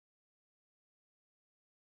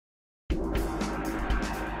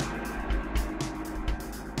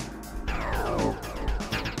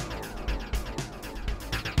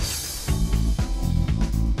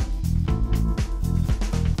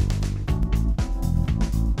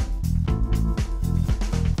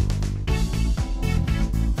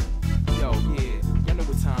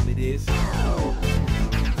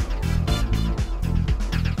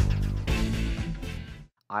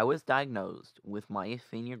I was diagnosed with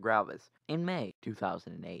myasthenia gravis in May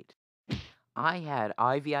 2008. I had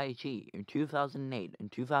IVIG in 2008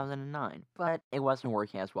 and 2009, but it wasn't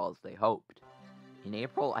working as well as they hoped. In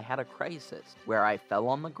April, I had a crisis where I fell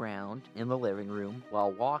on the ground in the living room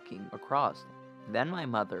while walking across. Then my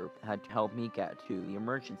mother had to help me get to the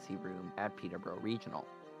emergency room at Peterborough Regional.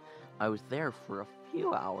 I was there for a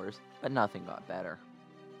few hours, but nothing got better.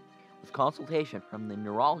 With consultation from the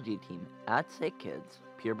neurology team at Sick Kids,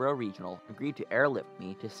 Peterborough Regional agreed to airlift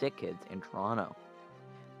me to Sick Kids in Toronto.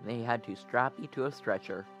 They had to strap me to a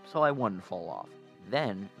stretcher so I wouldn't fall off.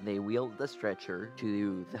 Then they wheeled the stretcher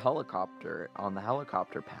to the helicopter on the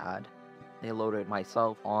helicopter pad. They loaded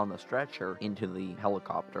myself on the stretcher into the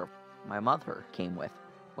helicopter my mother came with.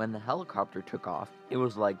 When the helicopter took off, it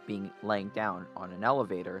was like laying down on an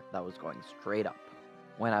elevator that was going straight up.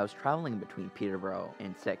 When I was traveling between Peterborough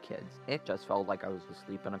and Sick Kids, it just felt like I was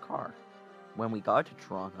asleep in a car. When we got to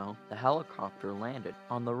Toronto, the helicopter landed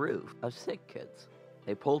on the roof of Sick Kids.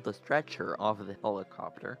 They pulled the stretcher off of the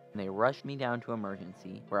helicopter, and they rushed me down to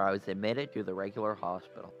emergency, where I was admitted to the regular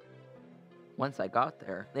hospital. Once I got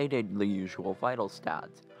there, they did the usual vital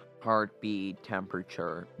stats: heartbeat,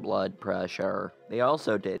 temperature, blood pressure. They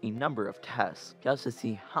also did a number of tests just to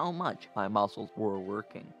see how much my muscles were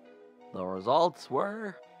working. The results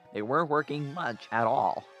were, they weren't working much at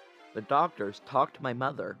all. The doctors talked to my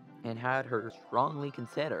mother and had her strongly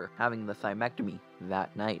consider having the thymectomy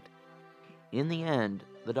that night. In the end,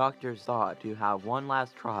 the doctors thought to have one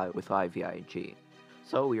last try with IVIG,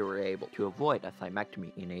 so we were able to avoid a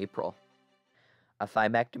thymectomy in April. A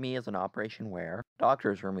thymectomy is an operation where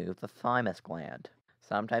doctors remove the thymus gland.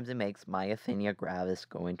 Sometimes it makes myasthenia gravis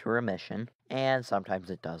go into remission, and sometimes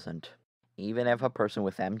it doesn't. Even if a person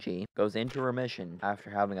with MG goes into remission after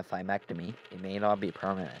having a thymectomy, it may not be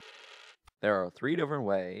permanent. There are 3 different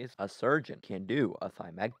ways a surgeon can do a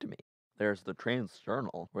thymectomy. There's the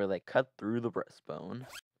transsternal, where they cut through the breastbone.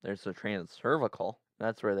 There's the transcervical,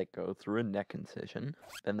 that's where they go through a neck incision.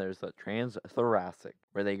 Then there's the transthoracic,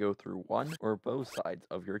 where they go through one or both sides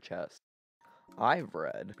of your chest. I've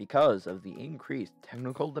read, because of the increased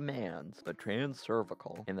technical demands, the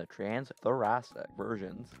transcervical and the transthoracic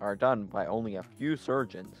versions are done by only a few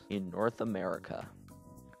surgeons in North America.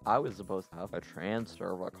 I was supposed to have a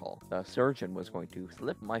transcervical. The surgeon was going to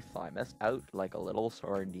slip my thymus out like a little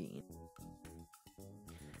sardine.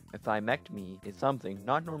 A thymectomy is something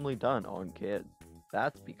not normally done on kids.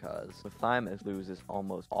 That's because the thymus loses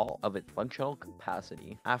almost all of its functional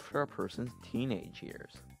capacity after a person's teenage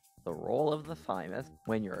years. The role of the thymus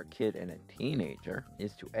when you're a kid and a teenager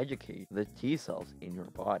is to educate the T cells in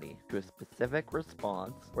your body to a specific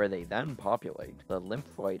response where they then populate the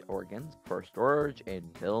lymphoid organs for storage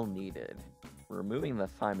until needed. Removing the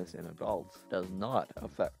thymus in adults does not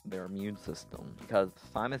affect their immune system because the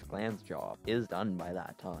thymus gland's job is done by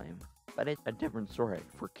that time. But it's a different story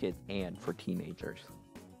for kids and for teenagers.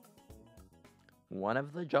 One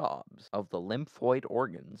of the jobs of the lymphoid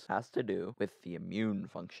organs has to do with the immune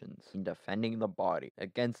functions in defending the body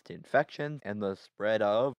against infections and the spread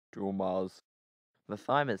of tumors. The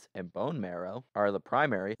thymus and bone marrow are the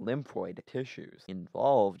primary lymphoid tissues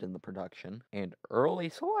involved in the production and early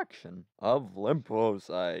selection of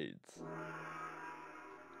lymphocytes.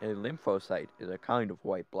 A lymphocyte is a kind of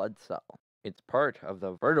white blood cell. It's part of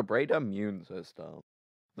the vertebrate immune system.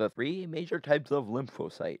 The 3 major types of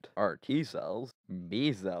lymphocyte are T cells,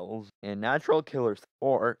 B cells, and natural killer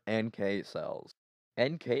or NK cells.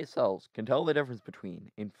 NK cells can tell the difference between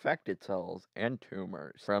infected cells and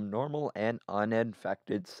tumors from normal and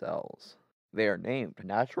uninfected cells. They are named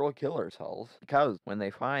natural killer cells because when they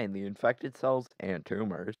find the infected cells and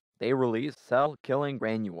tumors, they release cell-killing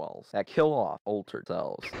granules that kill off altered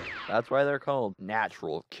cells. That's why they're called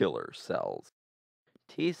natural killer cells.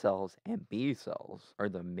 T cells and B cells are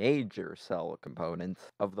the major cell components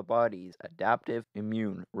of the body's adaptive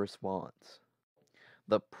immune response.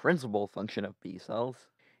 The principal function of B cells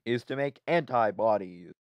is to make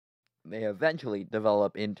antibodies. They eventually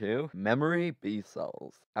develop into memory B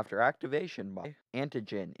cells after activation by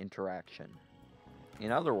antigen interaction.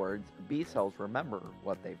 In other words, B cells remember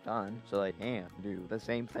what they've done so they can do the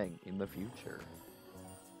same thing in the future.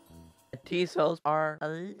 T cells are a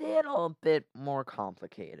little bit more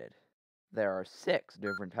complicated. There are 6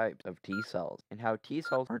 different types of T cells, and how T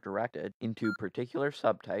cells are directed into particular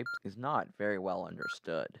subtypes is not very well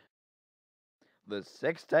understood. The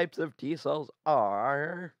 6 types of T cells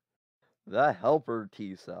are the helper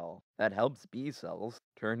T cell that helps B cells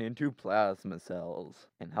turn into plasma cells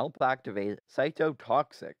and help activate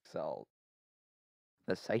cytotoxic cells.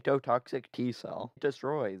 The cytotoxic T cell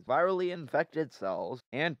destroys virally infected cells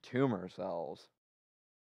and tumor cells.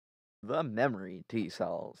 The memory T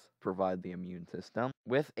cells provide the immune system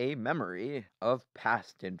with a memory of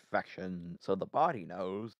past infection, so the body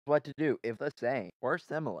knows what to do if the same or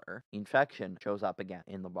similar infection shows up again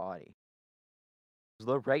in the body.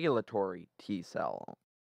 The regulatory T cell.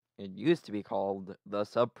 It used to be called the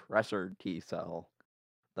suppressor T cell.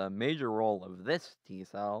 The major role of this T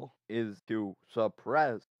cell is to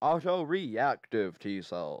suppress autoreactive T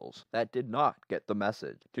cells that did not get the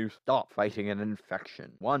message to stop fighting an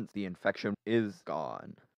infection once the infection is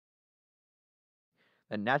gone.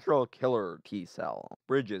 The natural killer T cell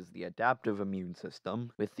bridges the adaptive immune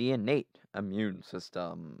system with the innate immune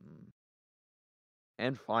system.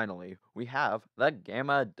 And finally, we have the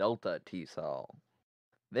gamma delta T cell.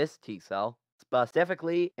 This T cell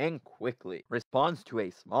specifically and quickly responds to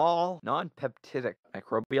a small, non-peptidic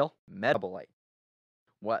microbial metabolite.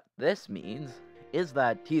 What this means is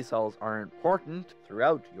that T cells are important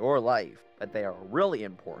throughout your life, but they are really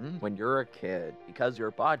important when you're a kid because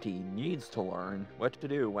your body needs to learn what to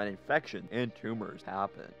do when infections and tumors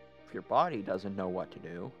happen. If your body doesn't know what to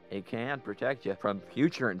do, it can protect you from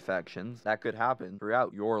future infections that could happen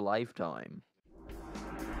throughout your lifetime.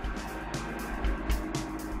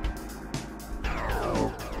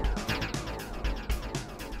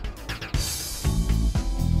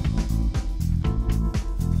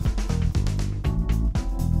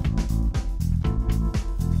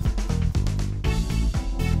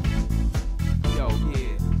 Yo,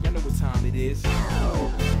 yeah, y'all know what time it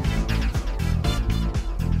is.